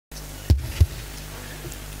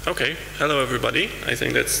Okay, hello everybody. I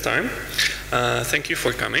think it's time. Thank you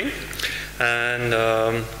for coming. And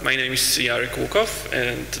my name is Jarek Łukov,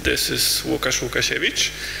 and this is Łukasz Łukasiewicz,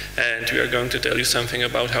 and we are going to tell you something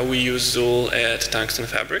about how we use Zuul at Tungsten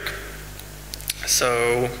Fabric.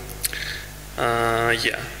 So,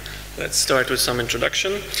 yeah, let's start with some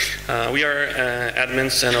introduction. We are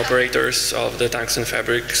admins and operators of the Tungsten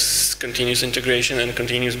Fabric's continuous integration and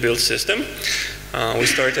continuous build system. We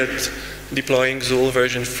started deploying Zuul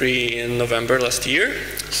version 3 in November last year,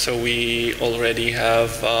 so we already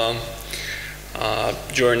have a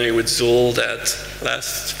journey with Zuul that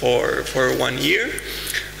lasts for 1 year.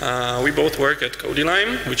 We both work at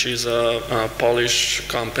Codilime, which is a Polish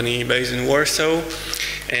company based in Warsaw,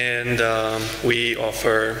 and we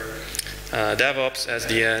offer DevOps,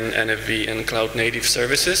 SDN, NFV, and cloud native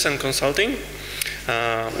services and consulting.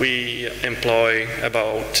 We employ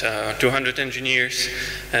about 200 engineers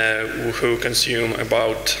who consume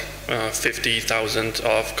about 50,000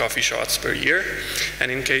 of coffee shots per year. And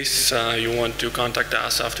in case you want to contact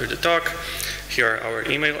us after the talk, here are our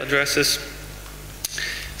email addresses.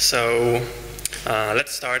 So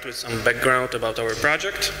let's start with some background about our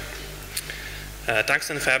project.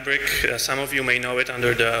 Tungsten Fabric, some of you may know it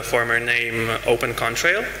under the former name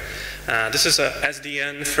OpenContrail. This is a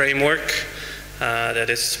SDN framework that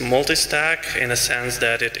is multi-stack in a sense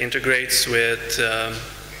that it integrates with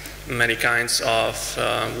many kinds of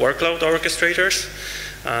workload orchestrators.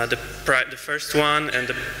 The first one and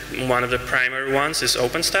one of the primary ones is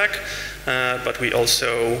OpenStack, but we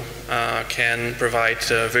also can provide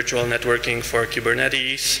virtual networking for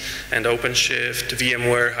Kubernetes and OpenShift,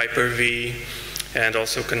 VMware, Hyper-V, and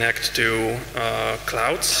also connect to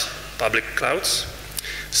clouds, public clouds.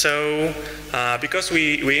 So because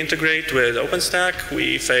we integrate with OpenStack,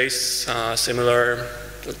 we face similar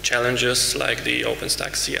challenges like the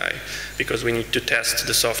OpenStack CI, because we need to test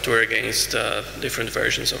the software against different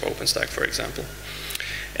versions of OpenStack, for example.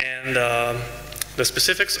 And the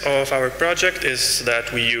specifics of our project is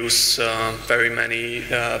that we use very many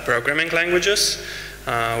programming languages.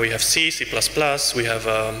 We have C, C++, we have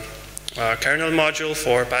kernel module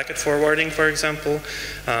for packet forwarding, for example.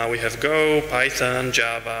 We have Go, Python,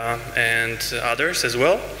 Java, and others as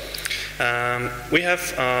well. We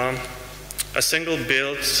have a single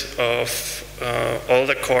build of all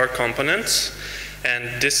the core components,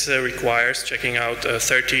 and this requires checking out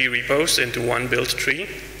 30 repos into one build tree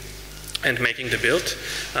and making the build.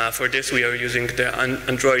 For this, we are using the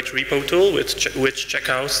Android repo tool, which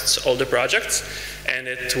checkouts all the projects, and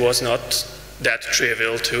it was not that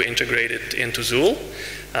trivial to integrate it into Zuul,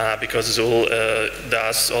 because Zuul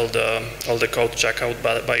does all the code checkout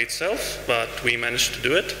by itself, but we managed to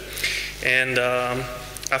do it. And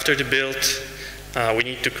after the build, we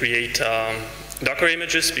need to create Docker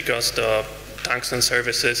images because the Tungsten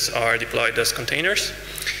services are deployed as containers.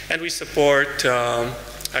 And we support a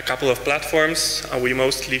couple of platforms. We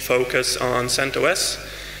mostly focus on CentOS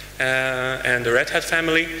and the Red Hat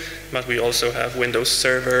family, but we also have Windows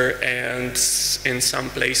Server and in some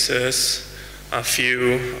places a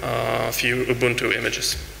few Ubuntu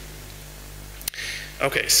images.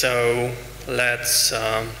 Okay, so let's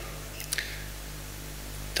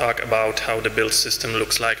talk about how the build system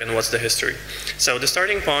looks like and what's the history. So the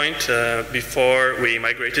starting point before we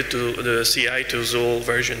migrated to the CI to Zuul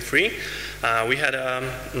version 3, we had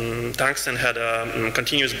Tungsten had a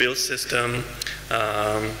continuous build system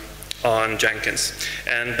on Jenkins,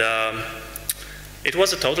 and it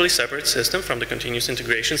was a totally separate system from the continuous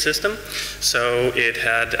integration system. So it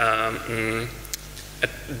had a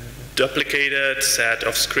duplicated set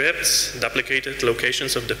of scripts, duplicated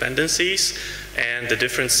locations of dependencies, and a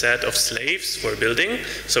different set of slaves for building.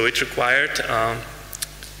 So it required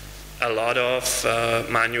a lot of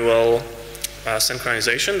manual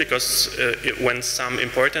synchronization, because when some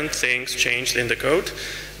important things changed in the code,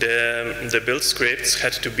 the build scripts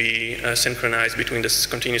had to be synchronized between this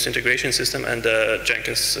continuous integration system and the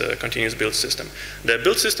Jenkins continuous build system. The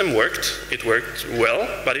build system worked, it worked well,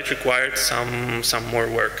 but it required some more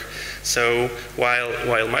work. So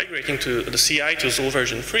while migrating to the CI to Zuul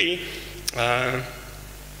version 3,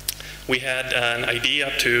 we had an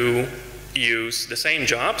idea to use the same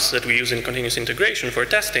jobs that we use in continuous integration for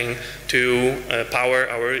testing to power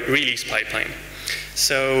our release pipeline.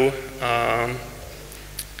 So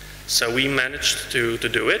we managed to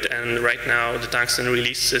do it, and right now the Tungsten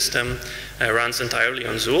release system runs entirely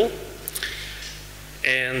on Zuul.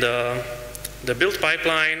 And the build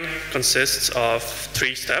pipeline consists of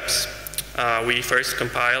 3 steps. We first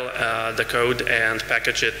compile the code and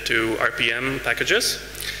package it to RPM packages.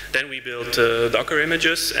 Then we build Docker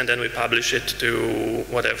images, and then we publish it to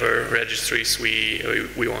whatever registries we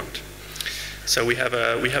want. So we have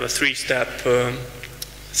a three-step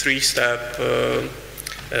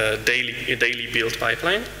daily build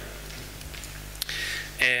pipeline.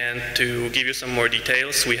 And to give you some more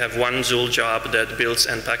details, we have one Zuul job that builds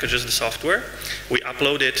and packages the software. We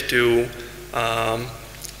upload it to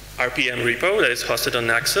RPM repo that is hosted on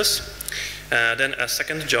Nexus. Then a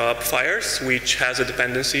second job fires, which has a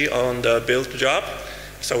dependency on the build job.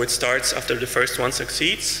 So it starts after the first one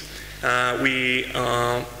succeeds. We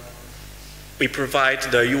provide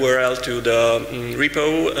the URL to the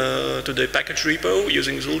repo, to the package repo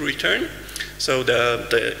using Zuul return. So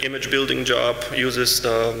the image building job uses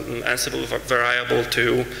the Ansible variable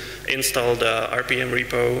to install the RPM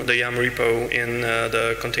repo, the YAM repo in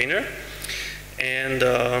the container. And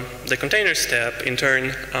the container step, in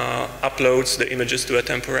turn, uploads the images to a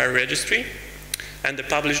temporary registry. And the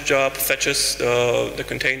publish job fetches the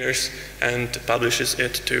containers and publishes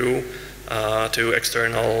it to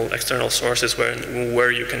external sources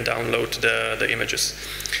where you can download the images.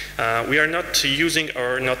 We are not using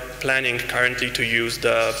or not planning currently to use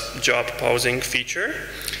the job pausing feature.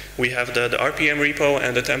 We have the RPM repo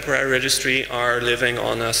and the temporary registry are living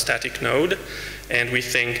on a static node, and we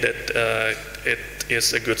think that it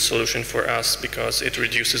is a good solution for us because it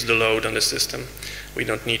reduces the load on the system. We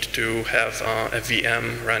don't need to have a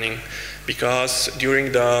VM running because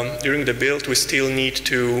during the build we still need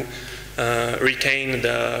to retain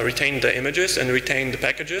the images and retain the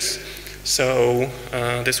packages. So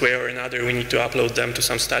this way or another, we need to upload them to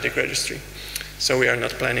some static registry. So we are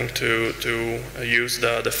not planning to use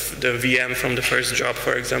the VM from the first job,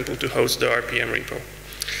 for example, to host the RPM repo.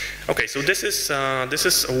 Okay, so this is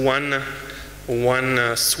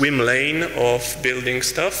one swim lane of building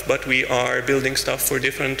stuff, but we are building stuff for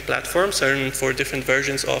different platforms and for different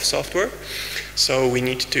versions of software. So we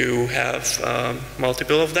need to have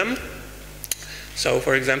multiple of them. So,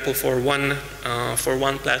 for example, for one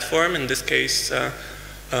platform, in this case,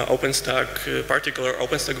 OpenStack, particular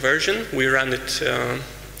OpenStack version, we run it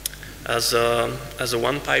as a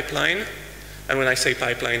one pipeline. And when I say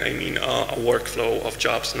pipeline, I mean a workflow of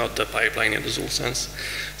jobs, not the pipeline in the Zuul sense.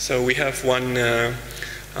 So we have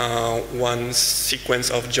one sequence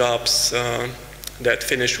of jobs that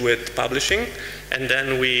finish with publishing, and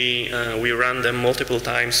then we run them multiple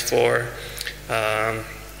times for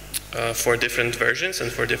different versions and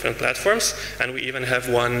for different platforms, and we even have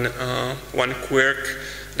one quirk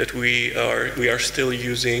that we are still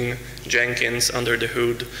using Jenkins under the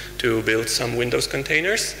hood to build some Windows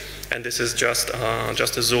containers, and this is just a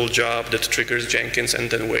Zuul job that triggers Jenkins and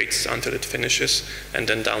then waits until it finishes and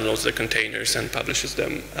then downloads the containers and publishes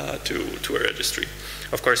them to a registry.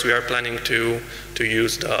 Of course, we are planning to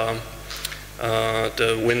use the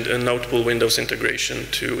Notebook Windows integration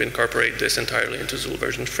to incorporate this entirely into Zuul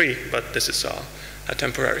version 3, but this is a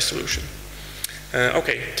temporary solution.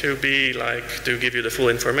 Okay, to give you the full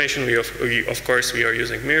information, we of course we are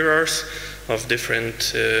using mirrors of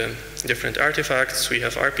different artifacts. We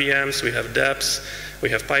have RPMs, we have deps, we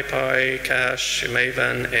have PyPy, Cache,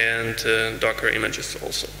 Maven, and Docker images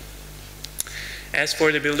also. As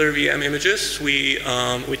for the builder VM images, we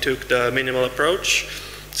took the minimal approach.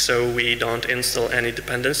 So we don't install any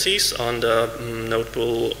dependencies on the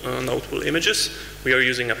Notebook images. We are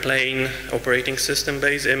using a plain operating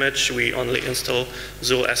system-based image. We only install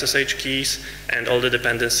Zuul SSH keys, and all the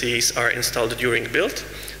dependencies are installed during build,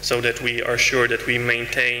 so that we are sure that we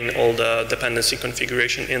maintain all the dependency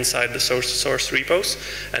configuration inside the source repos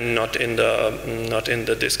and not in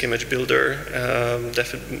the disk image builder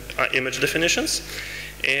image definitions.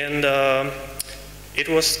 And it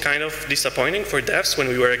was kind of disappointing for devs when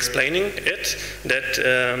we were explaining it that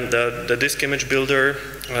the disk image builder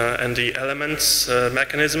and the elements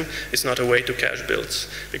mechanism is not a way to cache builds.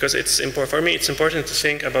 Because for me, it's important to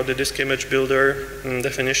think about the disk image builder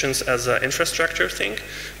definitions as an infrastructure thing.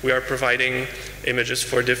 We are providing images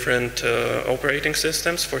for different operating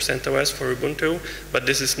systems, for CentOS, for Ubuntu, but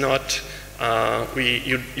this is not,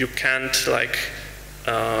 you can't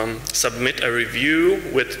submit a review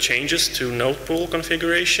with changes to node pool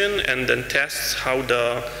configuration and then test how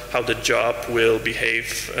the job will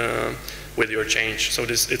behave with your change. So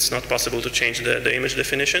it's not possible to change the image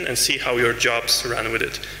definition and see how your jobs run with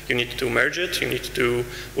it. You need to merge it, you need to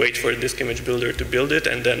wait for the disk image builder to build it,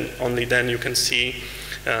 and then only then you can see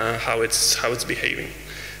how it's behaving.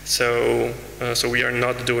 So we are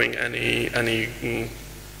not doing any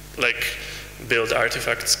build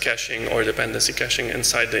artifacts caching or dependency caching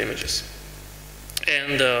inside the images.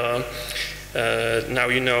 And Now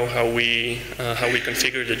you know how we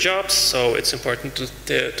configure the jobs, so it's important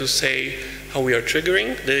to say how we are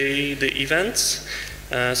triggering the events.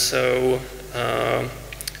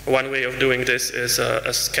 One way of doing this is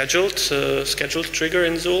a scheduled trigger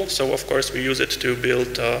in Zuul. So of course we use it to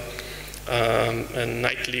build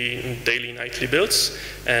daily nightly builds,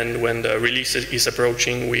 and when the release is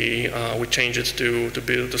approaching, we change it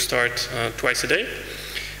to start twice a day.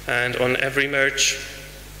 And on every merge,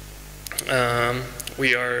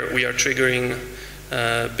 we are triggering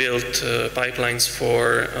build pipelines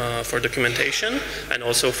for documentation and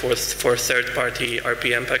also for third-party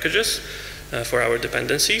RPM packages for our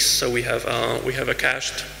dependencies. So we have a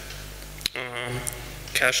cached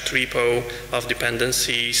repo of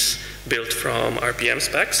dependencies built from RPM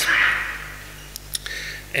specs,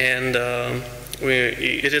 and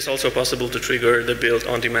it is also possible to trigger the build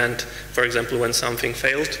on demand. For example, when something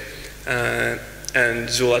failed, and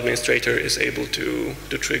Zuul administrator is able to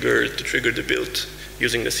trigger the build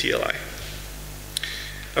using the CLI.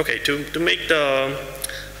 Okay, to make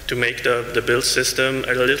the build system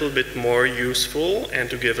a little bit more useful and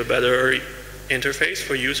to give a better interface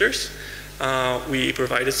for users, we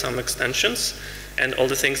provided some extensions, and all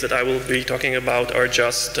the things that I will be talking about are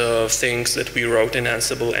just things that we wrote in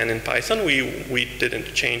Ansible and in Python. We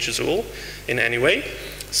didn't change Zuul in any way.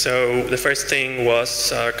 So the first thing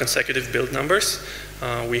was consecutive build numbers.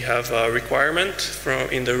 We have a requirement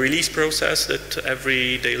in the release process that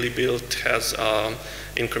every daily build has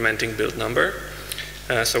incrementing build number.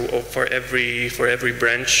 So for every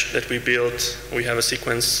branch that we build, we have a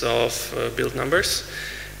sequence of build numbers.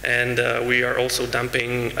 And we are also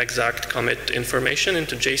dumping exact commit information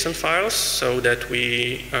into JSON files so that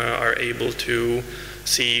we are able to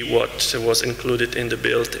see what was included in the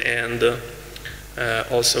build, and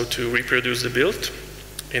also to reproduce the build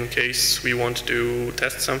in case we want to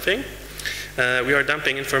test something. We are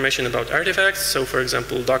dumping information about artifacts, so for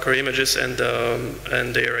example Docker images and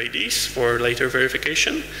their IDs for later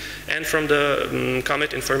verification. And from the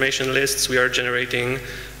commit information lists, we are generating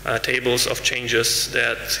tables of changes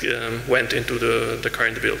that went into the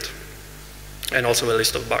current build, and also a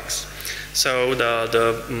list of bugs. So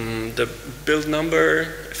the build number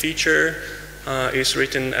feature is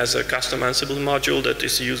written as a custom Ansible module that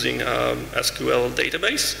is using SQL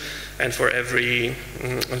database, and for every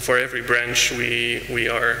branch we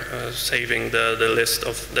are saving the list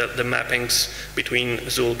of the mappings between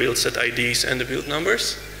Zuul build set IDs and the build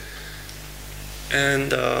numbers.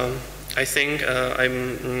 And I think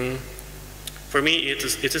for me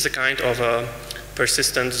it is a kind of a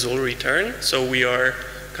persistent Zuul return. So we are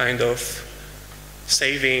kind of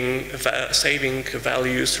saving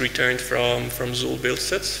values returned from Zuul build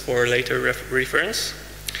sets for later reference.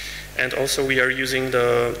 And also we are using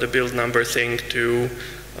the build number thing to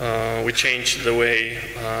we changed the way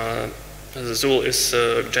Zuul is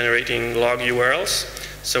generating log URLs.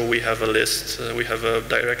 So we have a list, we have a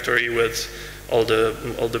directory with all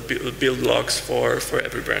the build logs for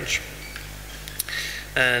every branch.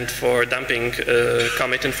 And for dumping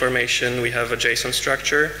commit information, we have a JSON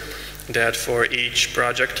structure that for each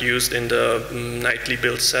project used in the nightly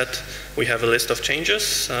build set, we have a list of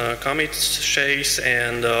changes, commits, shays,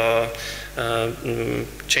 and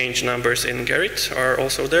change numbers in Gerrit are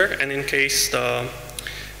also there. And in case the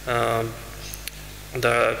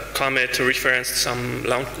commit referenced some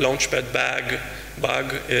launchpad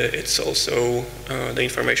bug, it's also the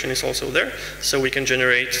information is also there, so we can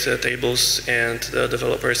generate tables, and the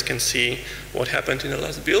developers can see what happened in the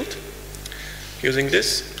last build using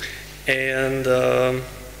this. And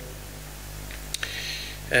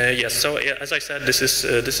yes, so as I said, this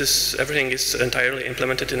is everything is entirely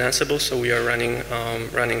implemented in Ansible. So we are running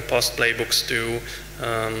post playbooks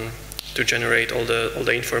to generate all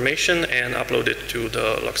the information and upload it to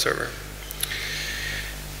the log server.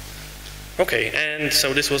 Okay, and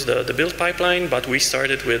so this was the build pipeline, but we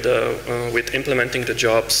started with implementing the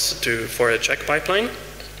jobs for a check pipeline.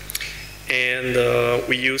 And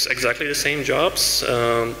we use exactly the same jobs.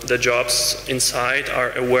 The jobs inside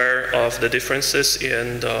are aware of the differences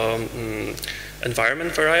in the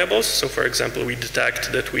environment variables. So for example, we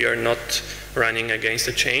detect that we are not running against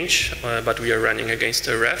a change, but we are running against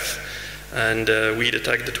a ref. And we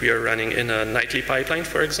detect that we are running in a nightly pipeline,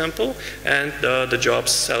 for example. And the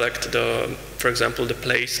jobs select, for example, the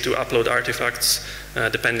place to upload artifacts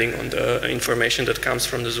depending on the information that comes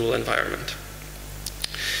from the Zuul environment.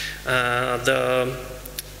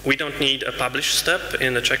 We don't need a publish step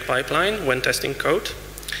in the check pipeline when testing code.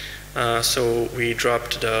 So we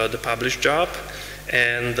dropped the publish job,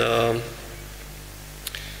 and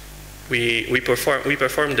we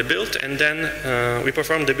perform the build, and then we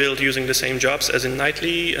perform the build using the same jobs as in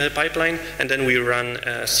nightly pipeline, and then we run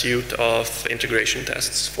a suite of integration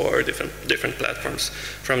tests for different platforms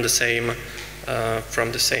from the same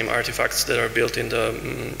artifacts that are built in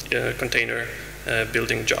the container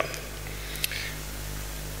building job.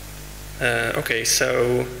 Okay,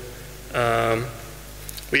 so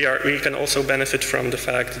we can also benefit from the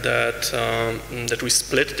fact that we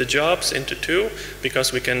split the jobs into two,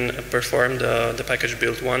 because we can perform the package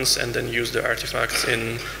build once and then use the artifacts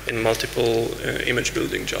in multiple image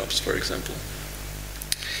building jobs, for example.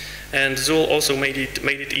 And Zuul also made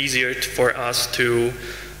it easier for us to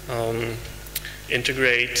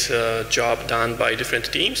integrate a job done by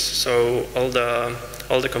different teams. So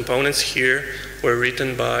all the components here were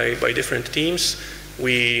written by different teams.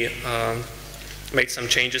 We made some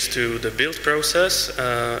changes to the build process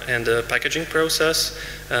and the packaging process.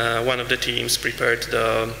 One of the teams prepared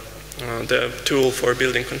the tool for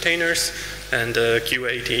building containers, and the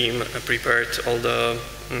QA team prepared all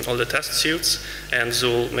the test suites, and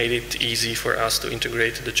Zuul made it easy for us to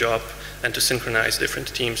integrate the job and to synchronize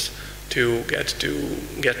different teams to get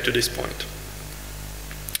to this point.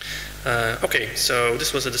 Okay, so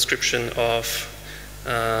this was a description of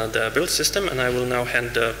the build system, and I will now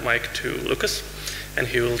hand the mic to Lucas, and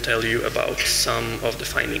he will tell you about some of the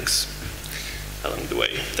findings along the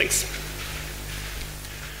way. Thanks.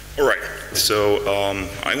 All right, so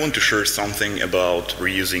I want to share something about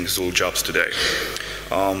reusing Zuul jobs today.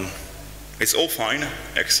 It's all fine,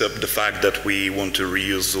 except the fact that we want to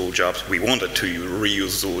reuse Zuul jobs. We wanted to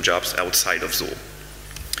reuse Zuul jobs outside of Zuul.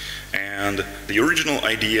 And the original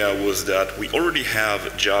idea was that we already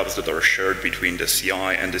have jobs that are shared between the CI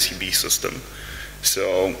and the CB system.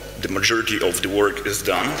 So the majority of the work is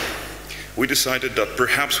done. We decided that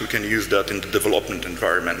perhaps we can use that in the development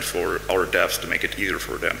environment for our devs to make it easier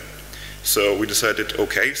for them. So we decided,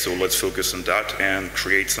 okay, so let's focus on that and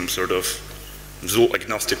create some sort of Zuul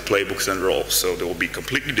agnostic playbooks and roles. So they will be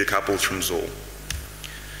completely decoupled from Zuul.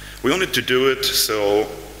 We wanted to do it so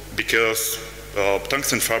because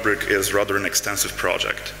Tungsten Fabric is rather an extensive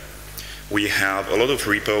project. We have a lot of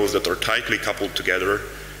repos that are tightly coupled together,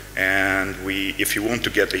 and if you want to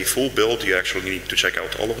get a full build, you actually need to check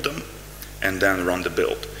out all of them and then run the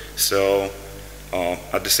build. So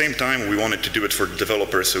at the same time, we wanted to do it for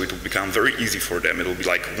developers so it will become very easy for them. It will be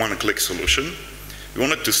like one-click solution. We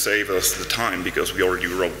wanted to save us the time because we already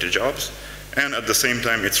wrote the jobs. And at the same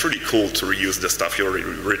time, it's really cool to reuse the stuff you already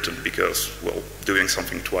written because, well, doing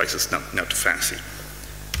something twice is not too fancy.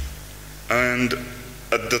 And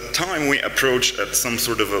at the time, we approached at some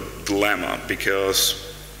sort of a dilemma because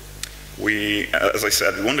as I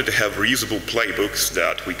said, we wanted to have reusable playbooks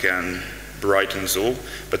that we can write in Zuul,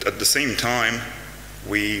 but at the same time,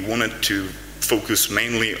 we wanted to focus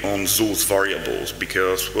mainly on Zuul's variables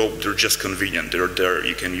because, well, they're just convenient. They're there.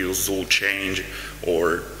 You can use Zuul change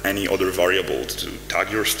or any other variable to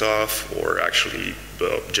tag your stuff or actually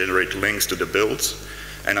generate links to the builds.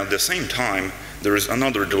 And at the same time, there is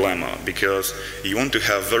another dilemma because you want to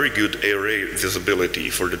have very good array visibility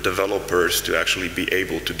for the developers to actually be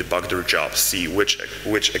able to debug their jobs, see which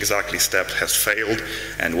exactly step has failed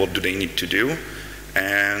and what do they need to do.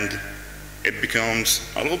 And it becomes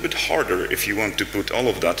a little bit harder if you want to put all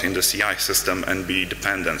of that in the CI system and be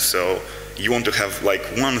dependent. So you want to have like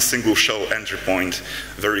one single shell entry point,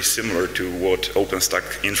 very similar to what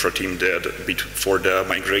OpenStack infra team did for the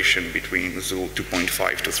migration between Zuul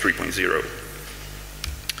 2.5 to 3.0.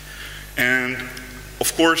 And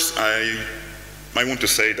of course, I want to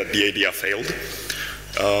say that the idea failed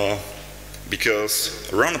because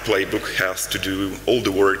run a playbook has to do all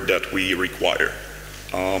the work that we require.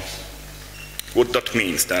 What that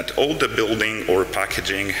means that all the building or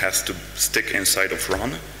packaging has to stick inside of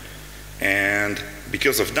run, and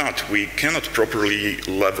because of that, we cannot properly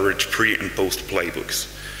leverage pre and post playbooks.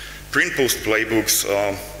 Pre and post playbooks,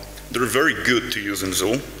 they're very good to use in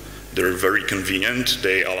Zuul. They're very convenient.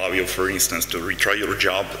 They allow you, for instance, to retry your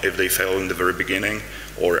job if they fail in the very beginning,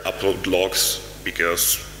 or upload logs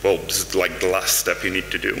because, well, this is like the last step you need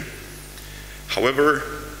to do. However,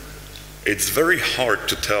 it's very hard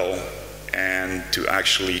to tell and to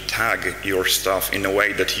actually tag your stuff in a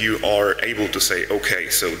way that you are able to say, okay,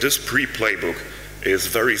 so this pre-playbook is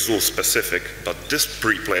very Zuul specific, but this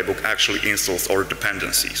pre-playbook actually installs our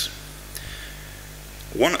dependencies.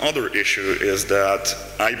 One other issue is that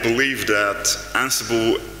I believe that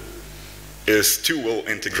Ansible is too well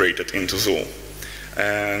integrated into Zuul.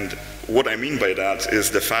 And what I mean by that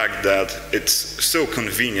is the fact that it's so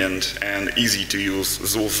convenient and easy to use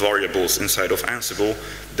Zuul variables inside of Ansible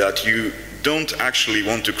that you don't actually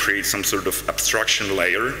want to create some sort of abstraction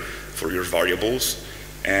layer for your variables,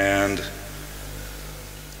 and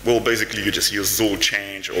well, basically you just use Zuul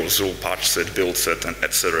change or Zuul patch set, build set, and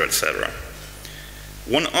etc., etc.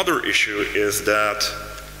 One other issue is that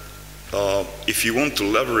if you want to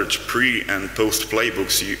leverage pre and post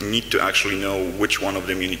playbooks, you need to actually know which one of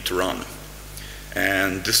them you need to run.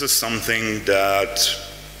 And this is something that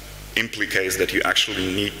implicates that you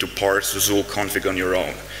actually need to parse Zuul config on your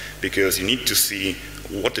own, because you need to see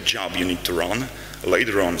what the job you need to run,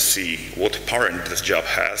 later on see what parent this job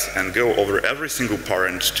has, and go over every single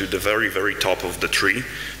parent to the very, very top of the tree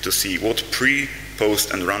to see what pre,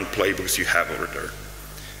 post, and run playbooks you have over there.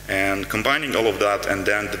 And combining all of that, and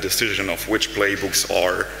then the decision of which playbooks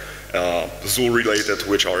are Zuul related,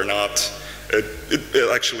 which are not,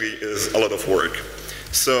 it actually is a lot of work.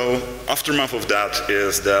 So aftermath of that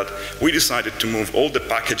is that we decided to move all the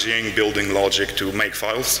packaging, building logic to make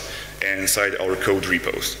files inside our code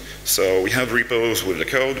repos. So we have repos with the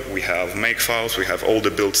code, we have make files, we have all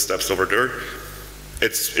the build steps over there.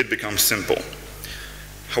 It becomes simple.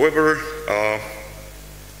 However,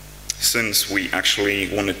 since we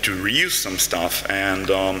actually wanted to reuse some stuff and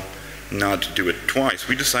not do it twice,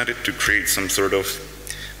 we decided to create some sort of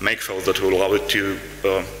make files that will allow it to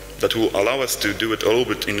that will allow us to do it a little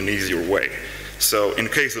bit in an easier way. So in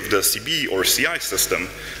case of the CB or CI system,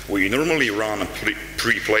 we normally run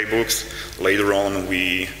pre-playbooks. Later on,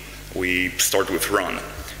 we start with run.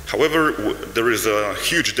 However, there is a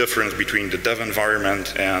huge difference between the dev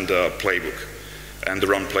environment and the playbook, and the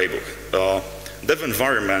run playbook. Dev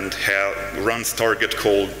environment runs target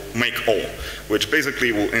called make all, which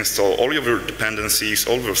basically will install all of your dependencies,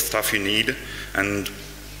 all of the stuff you need, and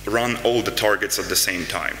run all the targets at the same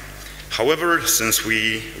time. However, since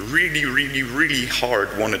we really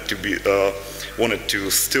hard wanted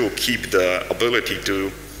to still keep the ability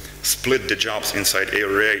to split the jobs inside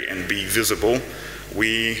array and be visible,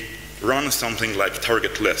 we run something like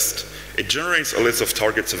target list. It generates a list of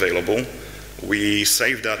targets available. We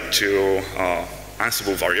save that to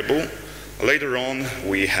Ansible variable. Later on,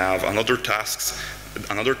 we have another task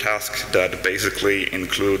that basically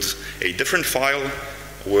includes a different file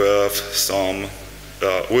with some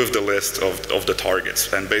with the list of the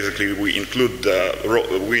targets, and basically we include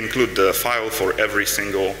the file for every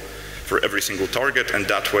single target, and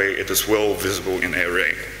that way it is well visible in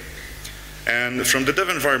array. And from the dev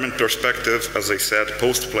environment perspective, as I said,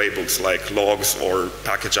 post playbooks like logs or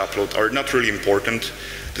package upload are not really important.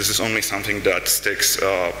 This is only something that sticks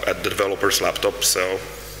at the developer's laptop, so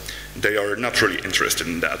they are not really interested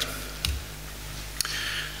in that.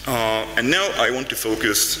 And now I want to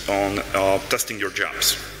focus on testing your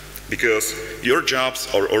jobs, because your jobs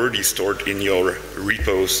are already stored in your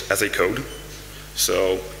repos as a code.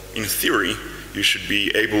 So in theory, you should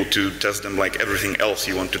be able to test them like everything else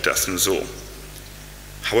you want to test in Zuul.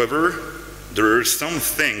 However, there are some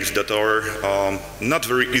things that are not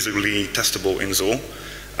very easily testable in Zuul,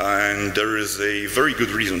 and there is a very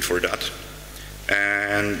good reason for that.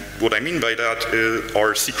 And what I mean by that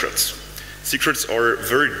are secrets. Secrets are a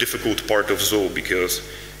very difficult part of Zuul, because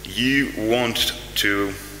you want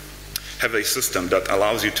to have a system that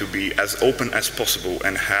allows you to be as open as possible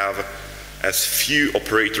and have as few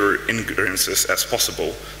operator ingerences as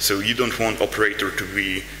possible. So you don't want operator to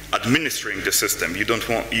be administering the system.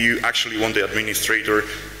 You actually want the administrator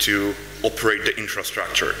to operate the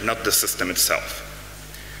infrastructure, not the system itself.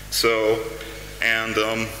 So, and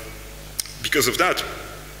because of that,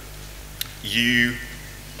 you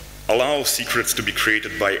allow secrets to be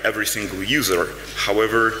created by every single user.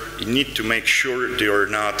 However, you need to make sure they are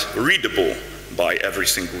not readable by every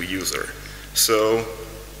single user. So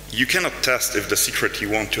you cannot test if the secret you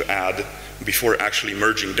want to add before actually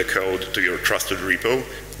merging the code to your trusted repo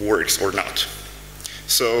works or not.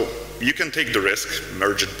 So you can take the risk,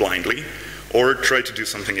 merge it blindly, or try to do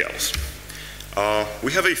something else.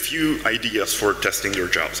 We have a few ideas for testing your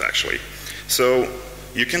jobs, actually. So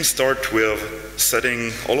you can start with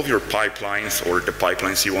setting all of your pipelines, or the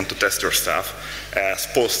pipelines you want to test your stuff, as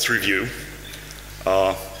post-review.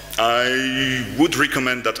 I would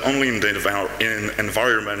recommend that only in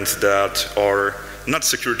environments that are not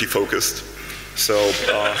security focused. So,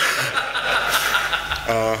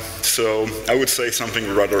 so I would say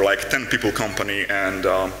something rather like 10 people company and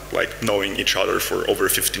like knowing each other for over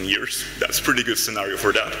 15 years. That's a pretty good scenario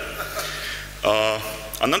for that.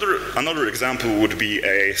 Another example would be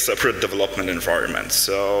a separate development environment.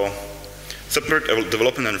 So separate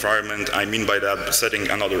development environment, I mean by that setting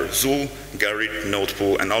another Zuul, Gerrit,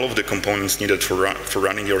 Nodepool, and all of the components needed for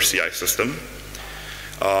running your CI system.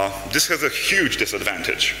 This has a huge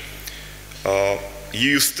disadvantage.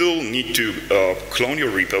 you still need to clone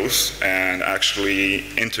your repos and actually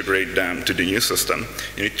integrate them to the new system.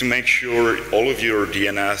 You need to make sure all of your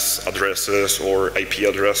DNS addresses or IP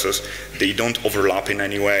addresses, they don't overlap in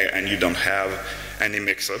any way and you don't have any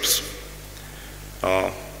mix-ups.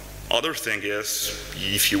 Other thing is,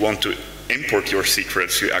 if you want to import your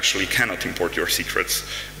secrets, you actually cannot import your secrets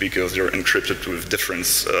because they're encrypted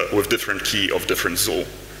with different key of different Zuul.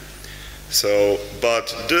 So, but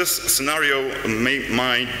this scenario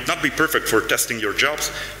might not be perfect for testing your jobs.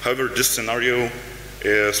 However, this scenario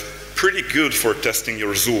is pretty good for testing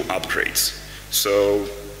your Zuul upgrades. So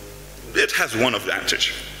it has one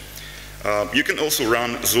advantage. You can also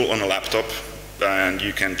run Zuul on a laptop, and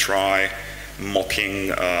you can try mocking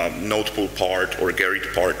notebook part or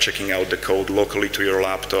Gerrit part, checking out the code locally to your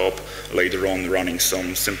laptop, later on running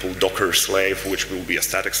some simple Docker slave, which will be a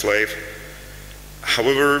static slave.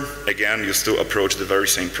 However, again, you still approach the very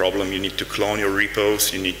same problem. You need to clone your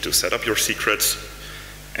repos, you need to set up your secrets,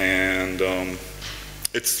 and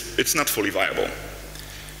it's not fully viable.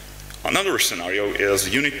 Another scenario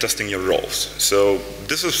is unit testing your roles. So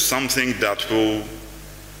this is something that will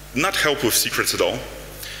not help with secrets at all.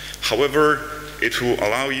 However, it will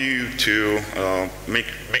allow you to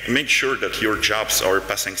make sure that your jobs are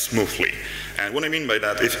passing smoothly. And what I mean by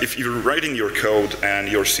that, if you're writing your code and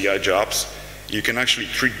your CI jobs, you can actually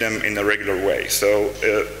treat them in a regular way. So,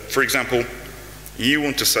 for example, you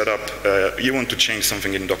want to set up, you want to change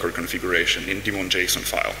something in Docker configuration, in daemon.json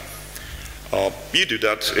file. You do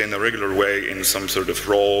that in a regular way in some sort of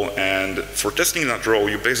role, and for testing that role,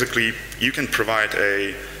 you can provide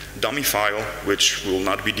a dummy file, which will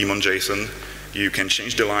not be daemon.json. You can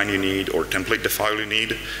change the line you need or template the file you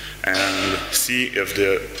need and see if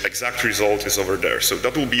the exact result is over there. So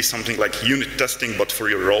that will be something like unit testing, but for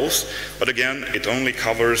your roles. But again, it only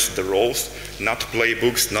covers the roles, not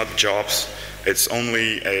playbooks, not jobs. It's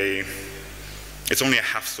only a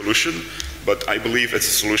half solution, but I believe it's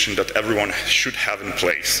a solution that everyone should have in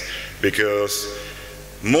place, because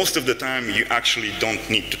most of the time you actually don't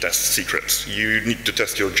need to test secrets. You need to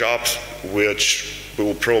test your jobs, which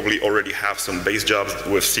will probably already have some base jobs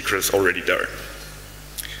with secrets already there.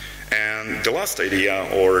 And the last idea,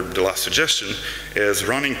 or the last suggestion, is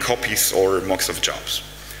running copies or mocks of jobs.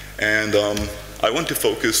 And I want to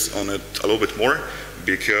focus on it a little bit more,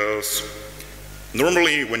 because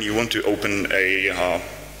normally when you want to open a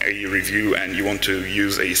review and you want to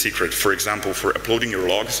use a secret, for example, for uploading your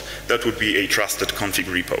logs, that would be a trusted config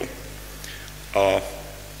repo.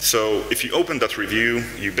 So if you open that review,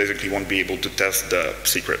 you basically won't be able to test the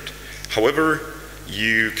secret. However,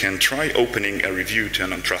 you can try opening a review to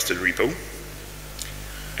an untrusted repo,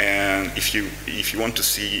 and if you want to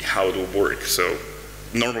see how it will work. So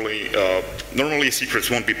normally secrets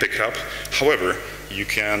won't be picked up. However, you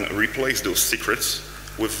can replace those secrets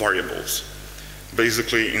with variables.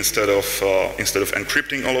 Basically, instead of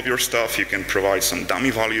encrypting all of your stuff, you can provide some dummy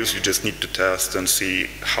values. You just need to test and see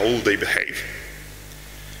how will they behave.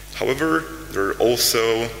 However, there are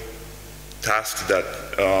also tasks that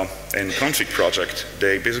in config project,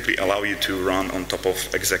 they basically allow you to run on top of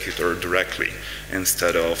executor directly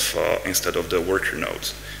instead of the worker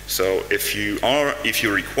nodes. So if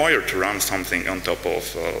you're required to run something on top of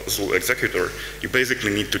Zuul executor, you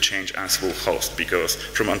basically need to change Ansible host, because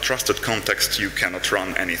from untrusted context you cannot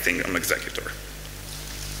run anything on executor.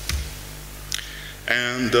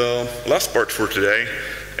 And the last part for today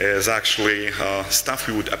is actually stuff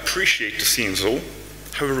we would appreciate to see in Zuul.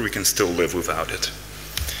 However, we can still live without it.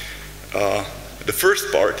 The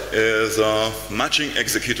first part is matching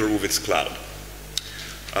executor with its cloud.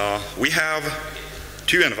 We have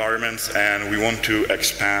two environments, and we want to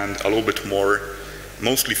expand a little bit more,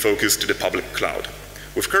 mostly focused to the public cloud.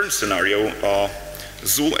 With current scenario,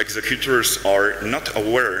 Zuul executors are not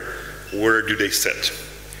aware where do they sit.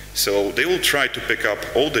 So they will try to pick up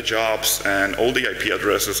all the jobs and all the IP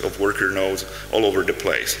addresses of worker nodes all over the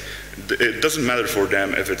place. It doesn't matter for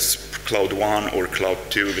them if it's cloud 1 or cloud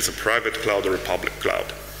 2, if it's a private cloud or a public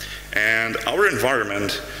cloud. And our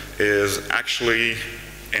environment is actually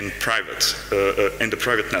in the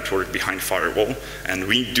private network behind firewall, and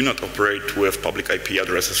we do not operate with public IP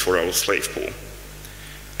addresses for our slave pool.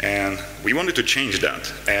 And we wanted to change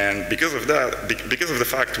that, and because of that, because of the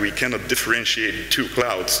fact we cannot differentiate two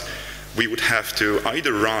clouds, we would have to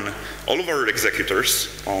either run all of our executors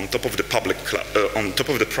on top of the public cloud, on top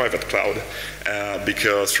of the private cloud,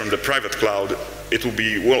 because from the private cloud it will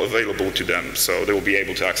be well available to them. So they will be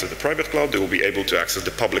able to access the private cloud, they will be able to access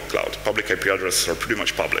the public cloud. Public IP addresses are pretty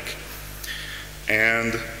much public.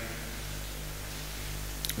 And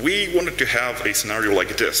we wanted to have a scenario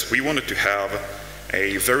like this. We wanted to have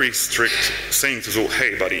a very strict saying to Zuul,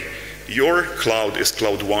 hey buddy, your cloud is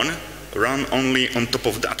cloud 1, run only on top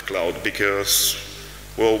of that cloud because,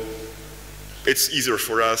 well, it's easier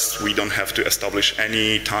for us. We don't have to establish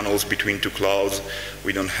any tunnels between two clouds.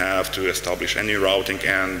 We don't have to establish any routing,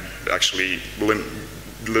 and actually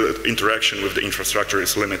the interaction with the infrastructure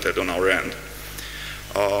is limited on our end.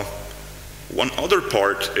 One other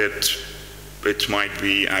part it might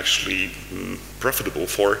be actually profitable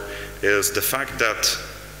for is the fact that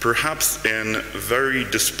perhaps in very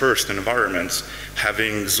dispersed environments,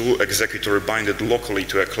 having Zuul executor binded locally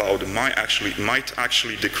to a cloud might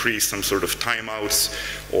actually decrease some sort of timeouts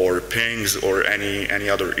or pings or any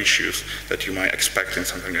other issues that you might expect in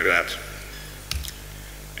something like that.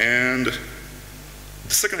 And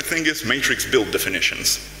the second thing is matrix build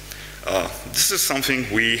definitions. This is something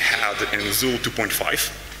we had in Zuul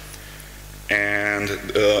 2.5. And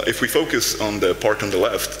if we focus on the part on the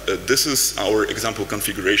left, this is our example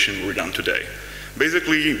configuration we're done today.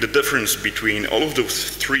 Basically, the difference between all of those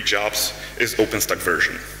three jobs is OpenStack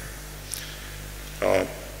version.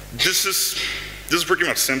 This is pretty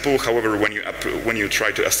much simple. However, when you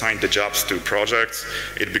try to assign the jobs to projects,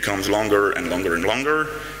 it becomes longer and longer and longer.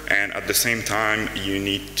 And at the same time, you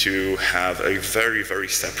need to have a very, very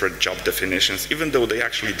separate job definitions, even though they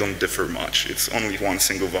actually don't differ much. It's only one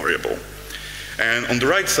single variable. And on the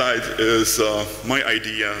right side is my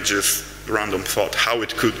idea, just random thought, how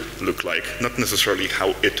it could look like. Not necessarily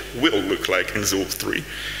how it will look like in Zuul 3,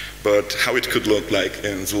 but how it could look like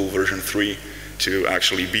in Zuul version 3 to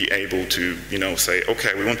actually be able to, say,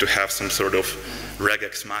 okay, we want to have some sort of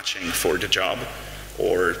regex matching for the job,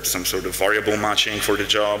 or some sort of variable matching for the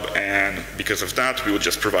job, and because of that, we will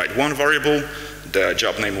just provide one variable, the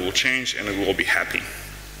job name will change, and we will be happy.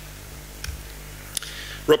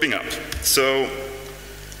 Wrapping up, so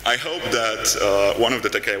I hope that one of the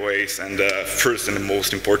takeaways, and the first and the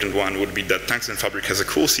most important one, would be that Tungsten Fabric has a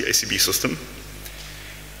cool CI/CD system.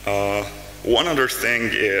 One other thing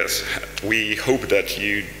is, we hope that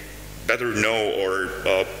you better know, or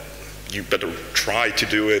you better try to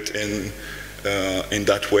do it in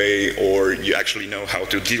that way, or you actually know how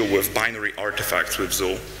to deal with binary artifacts with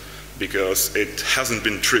Zuul, because it hasn't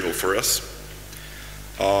been trivial for us.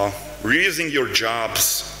 Reusing your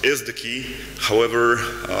jobs is the key. However,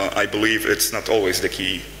 I believe it's not always the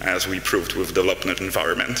key, as we proved with the LabNet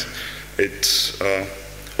environment.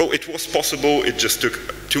 Well, it was possible, it just took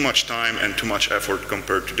too much time and too much effort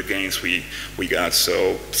compared to the gains we got,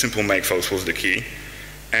 so simple makefiles was the key.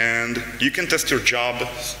 And you can test your job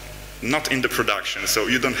not in the production, so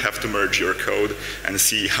you don't have to merge your code and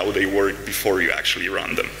see how they work before you actually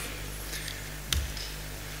run them.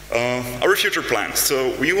 Our future plans.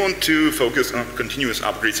 So we want to focus on continuous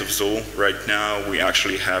upgrades of Zuul. Right now we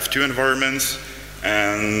actually have 2 environments,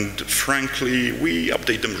 and frankly we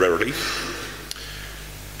update them rarely.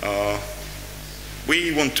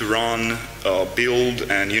 We want to run,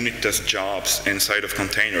 build and unit test jobs inside of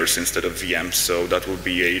containers instead of VMs, so that would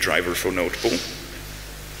be a driver for Notebook.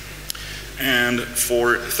 And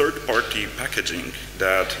for third-party packaging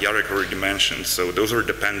that Jarek already mentioned, so those are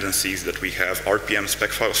dependencies that we have RPM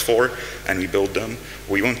spec files for, and we build them.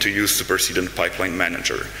 We want to use Supersedent Pipeline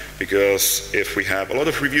Manager, because if we have a lot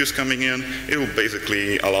of reviews coming in, it will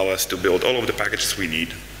basically allow us to build all of the packages we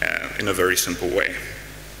need in a very simple way.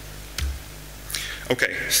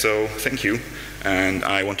 Okay, so thank you, and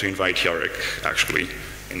I want to invite Jarek actually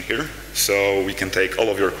in here, so we can take all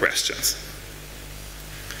of your questions.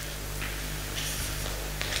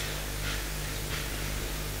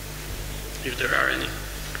 If there are any.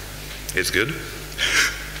 It's good.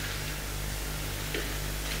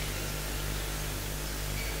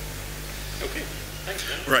 Okay, thanks,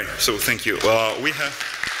 man. Right, so thank you.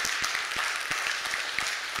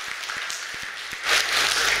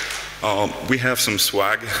 We have some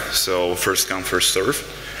swag, so first come, first serve.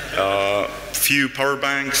 Few power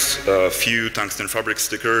banks, few Tungsten Fabric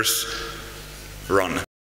stickers, run.